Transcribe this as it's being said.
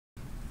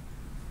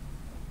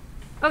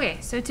Okay,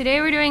 so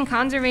today we're doing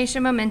conservation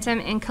of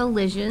momentum in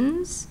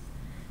collisions.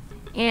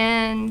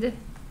 And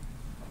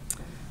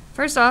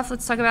first off,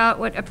 let's talk about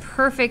what a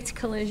perfect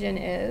collision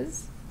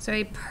is. So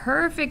a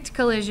perfect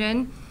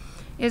collision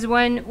is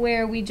one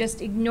where we just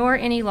ignore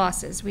any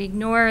losses. We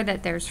ignore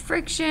that there's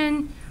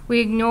friction. We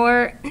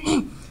ignore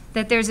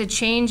that there's a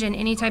change in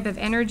any type of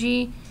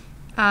energy.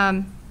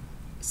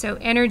 So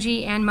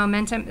energy and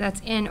momentum,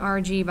 that's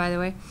NRG by the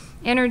way.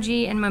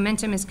 Energy and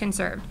momentum is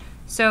conserved.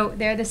 So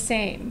they're the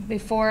same.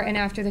 Before and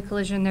after the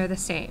collision, they're the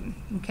same,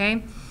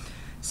 okay?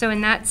 So in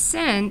that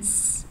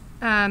sense,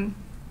 we're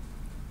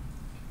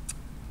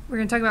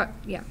gonna talk about,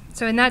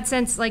 So in that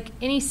sense, like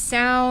any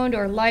sound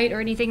or light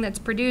or anything that's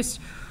produced,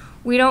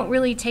 we don't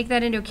really take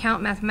that into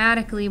account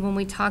mathematically when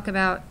we talk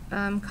about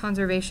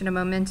conservation of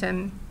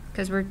momentum,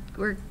 because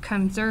we're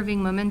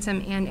conserving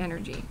momentum and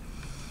energy.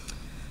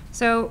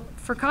 So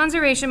for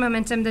conservation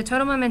momentum, the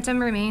total momentum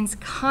remains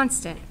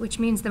constant, which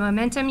means the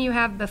momentum you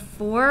have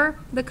before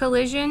the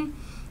collision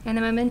and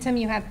the momentum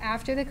you have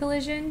after the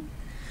collision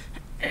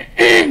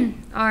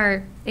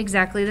are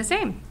exactly the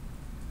same.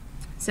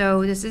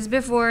 So this is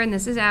before and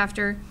this is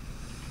after.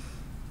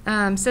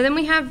 So then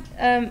we have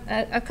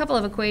a couple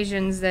of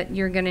equations that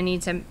you're going to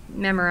need to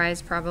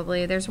memorize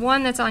probably. There's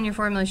one that's on your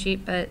formula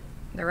sheet, but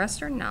the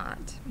rest are not.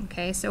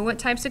 Okay, so what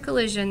types of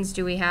collisions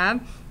do we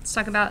have? Let's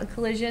talk about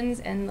collisions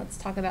and let's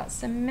talk about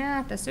some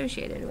math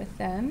associated with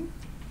them.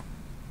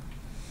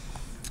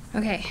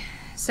 Okay,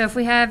 so if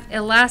we have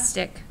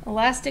elastic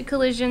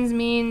collisions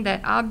mean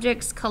that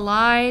objects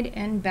collide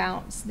and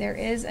bounce. There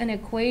is an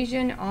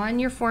equation on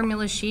your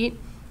formula sheet.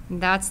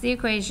 That's the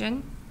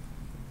equation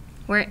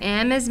where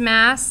m is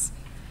mass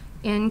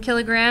in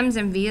kilograms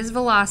and v is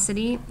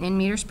velocity in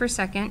meters per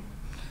second.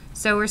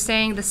 So we're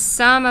saying the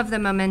sum of the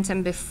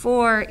momentum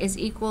before is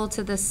equal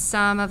to the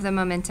sum of the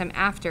momentum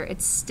after.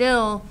 It's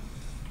still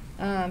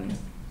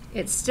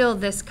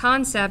this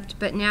concept,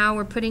 but now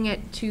we're putting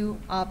it to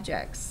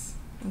objects,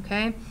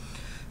 okay?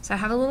 So I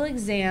have a little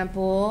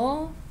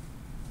example,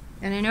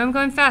 and I know I'm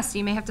going fast, so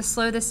you may have to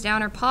slow this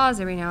down or pause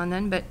every now and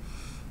then, but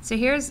so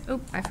here's,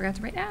 oh, I forgot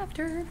to write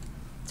after.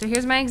 So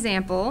here's my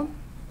example.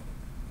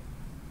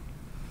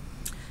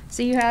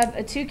 So you have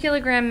a 2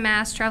 kilogram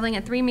mass traveling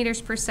at 3 meters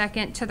per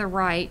second to the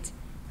right,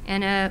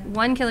 and a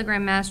 1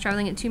 kilogram mass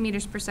traveling at 2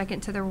 meters per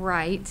second to the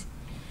right,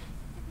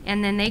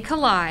 and then they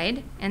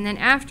collide, and then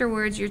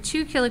afterwards your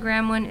 2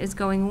 kilogram one is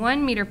going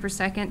 1 meter per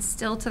second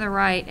still to the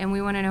right, and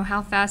we want to know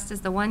how fast is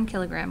the 1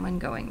 kilogram one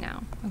going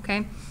now,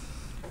 okay?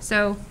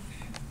 So,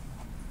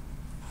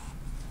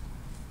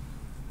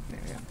 there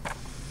we go.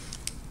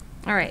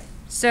 All right,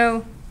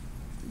 so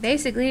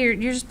basically you're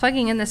just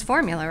plugging in this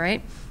formula,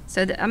 right?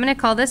 So I'm going to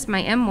call this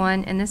my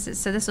M1, and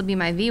this will be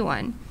my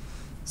V1.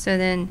 So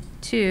then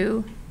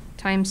 2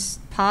 times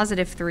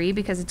positive 3,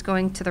 because it's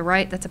going to the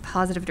right, that's a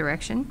positive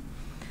direction,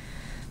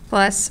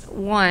 plus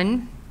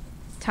 1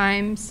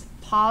 times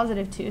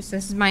positive 2, so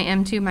this is my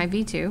M2, my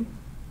V2,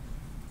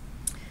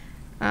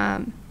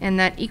 and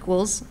that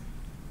equals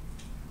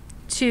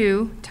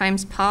 2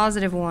 times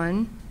positive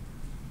 1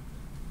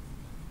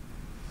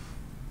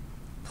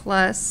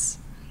 plus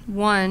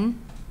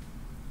 1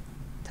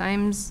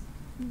 times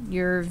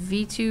your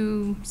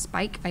V2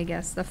 spike, I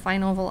guess, the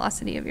final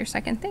velocity of your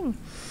second thing.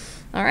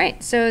 All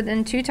right, so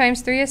then 2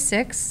 times 3 is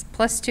 6,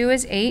 plus 2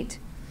 is 8,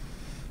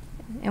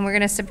 and we're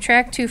going to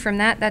subtract 2 from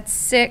that. That's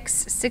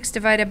 6. 6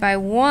 divided by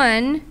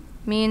 1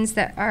 means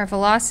that our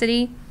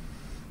velocity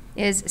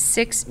is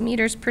 6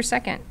 meters per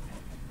second.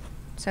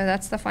 So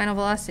that's the final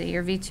velocity,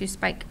 your V2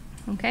 spike,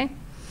 okay?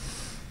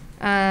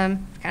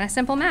 Kind of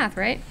simple math,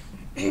 right?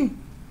 All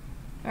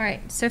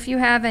right, so if you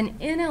have an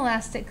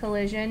inelastic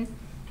collision,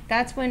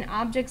 that's when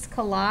objects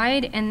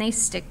collide and they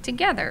stick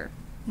together,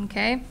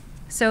 okay?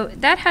 So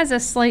that has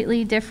a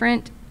slightly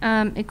different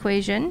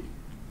equation.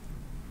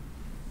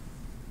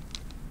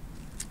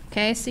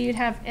 Okay, so you'd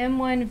have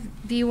M1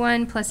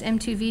 V1 plus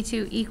M2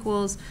 V2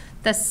 equals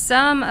the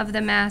sum of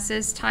the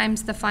masses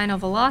times the final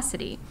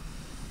velocity.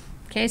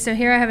 Okay, so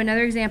here I have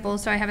another example.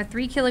 So I have a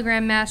 3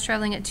 kilogram mass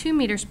traveling at 2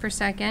 meters per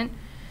second,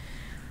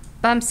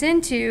 bumps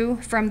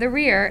into, from the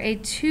rear, a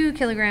 2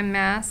 kilogram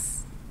mass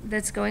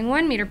that's going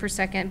 1 meter per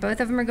second. Both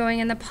of them are going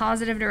in the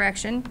positive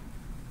direction.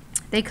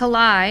 They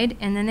collide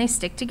and then they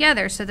stick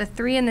together. So the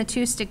 3 and the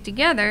 2 stick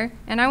together,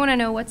 and I want to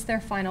know what's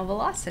their final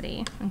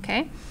velocity,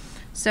 okay?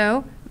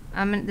 So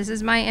this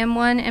is my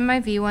M1 and my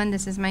V1,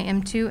 this is my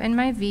M2 and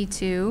my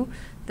V2.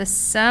 The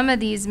sum of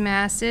these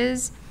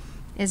masses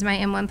is my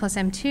M1 plus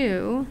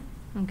M2,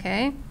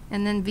 okay?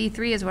 And then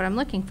V3 is what I'm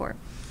looking for.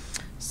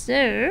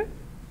 So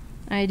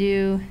I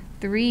do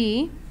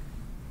 3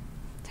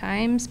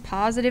 times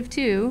positive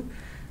 2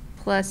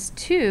 plus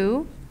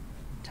 2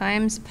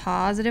 times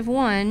positive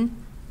 1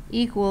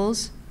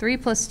 equals 3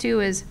 plus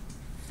 2 is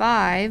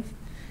 5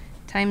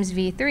 times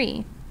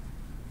V3.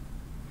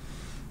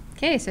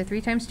 Okay, so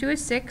 3 times 2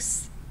 is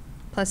 6,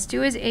 plus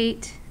 2 is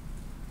 8,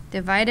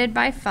 divided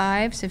by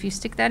 5. So if you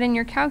stick that in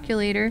your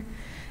calculator,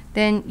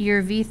 then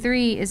your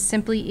V3 is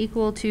simply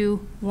equal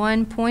to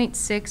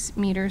 1.6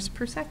 meters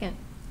per second.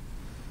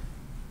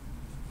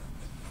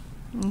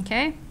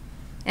 Okay?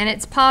 And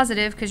it's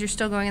positive because you're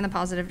still going in the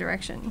positive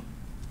direction.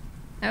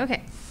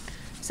 Okay,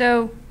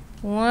 so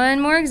one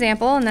more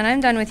example and then I'm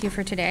done with you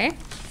for today.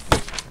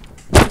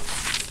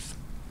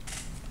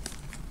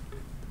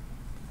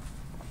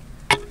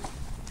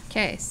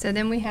 Okay, so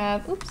then we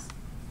have, oops,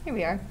 here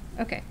we are.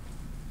 Okay,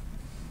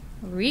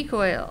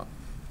 recoil.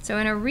 So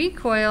in a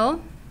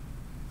recoil,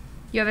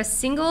 you have a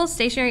single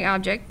stationary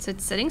object, so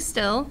it's sitting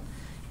still.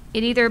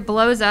 It either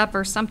blows up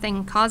or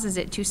something causes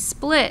it to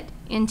split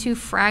into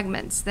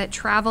fragments that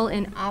travel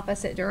in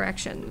opposite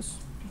directions,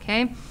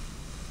 okay?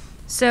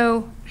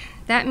 So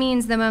that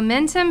means the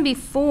momentum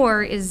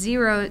before is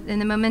 0 and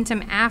the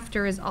momentum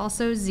after is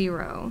also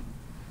 0,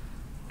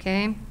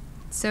 okay?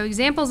 So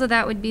examples of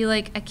that would be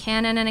like a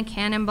cannon and a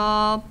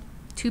cannonball,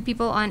 2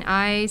 people on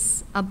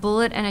ice, a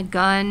bullet and a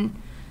gun,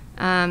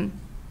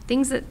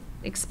 things that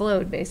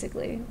explode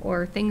basically,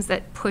 or things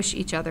that push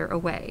each other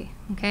away,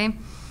 okay?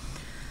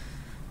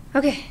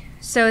 Okay,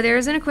 so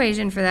there's an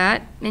equation for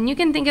that, and you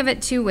can think of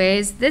it 2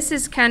 ways. This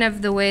is kind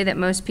of the way that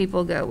most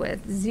people go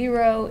with.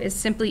 0 is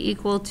simply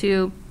equal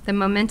to the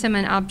momentum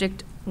in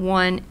object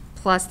 1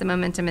 plus the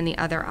momentum in the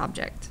other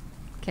object,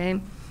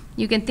 okay?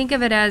 You can think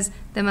of it as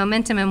the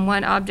momentum in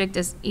one object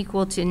is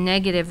equal to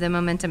negative the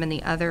momentum in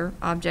the other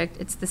object.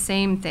 It's the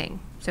same thing.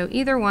 So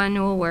either one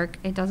will work.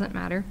 It doesn't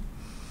matter,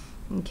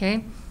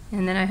 okay?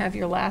 And then I have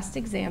your last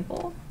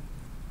example.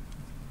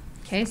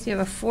 Okay, so you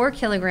have a 4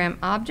 kilogram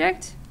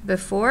object.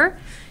 Before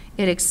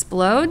it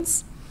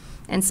explodes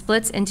and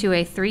splits into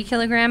a 3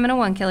 kilogram and a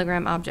 1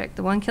 kilogram object.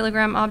 The 1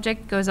 kilogram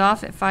object goes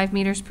off at 5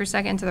 meters per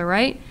second to the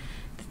right.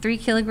 The 3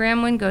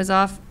 kilogram one goes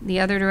off the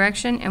other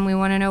direction, and we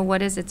want to know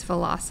what is its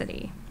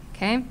velocity.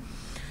 Okay,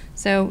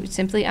 so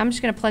simply I'm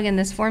just going to plug in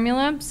this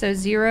formula. So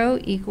 0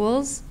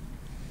 equals,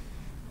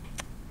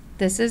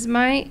 this is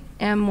my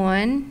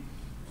M1,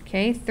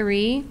 okay,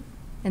 3,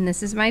 and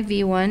this is my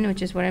V1,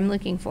 which is what I'm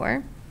looking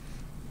for,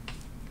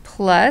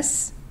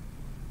 plus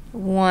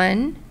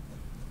 1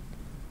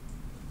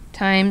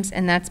 times,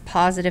 and that's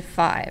positive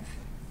 5,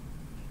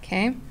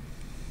 okay?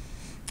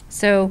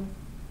 So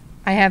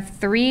I have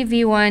 3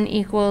 V1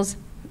 equals,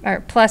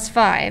 or plus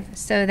 5,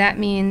 so that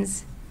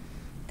means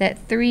that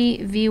 3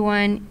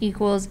 V1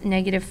 equals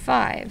negative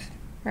 5,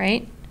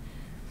 right?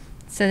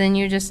 So then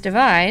you just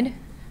divide,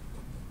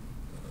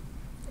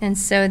 and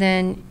so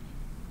then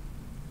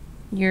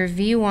your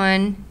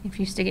V1,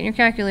 if you stick it in your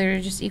calculator,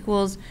 just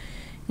equals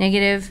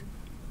negative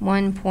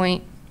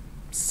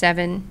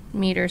 1.7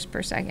 meters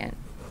per second.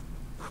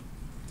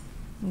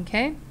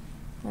 Okay,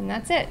 and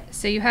that's it.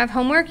 So you have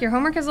homework. Your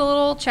homework is a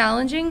little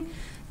challenging.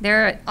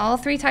 There are all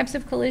 3 types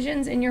of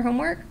collisions in your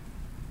homework,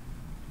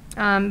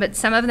 but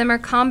some of them are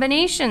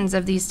combinations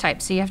of these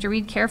types. So you have to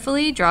read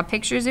carefully, draw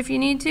pictures if you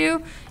need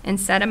to, and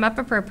set them up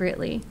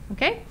appropriately.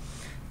 Okay,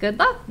 good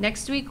luck.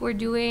 Next week we're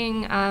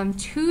doing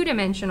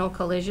 2-dimensional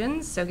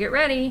collisions, so get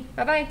ready.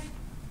 Bye-bye.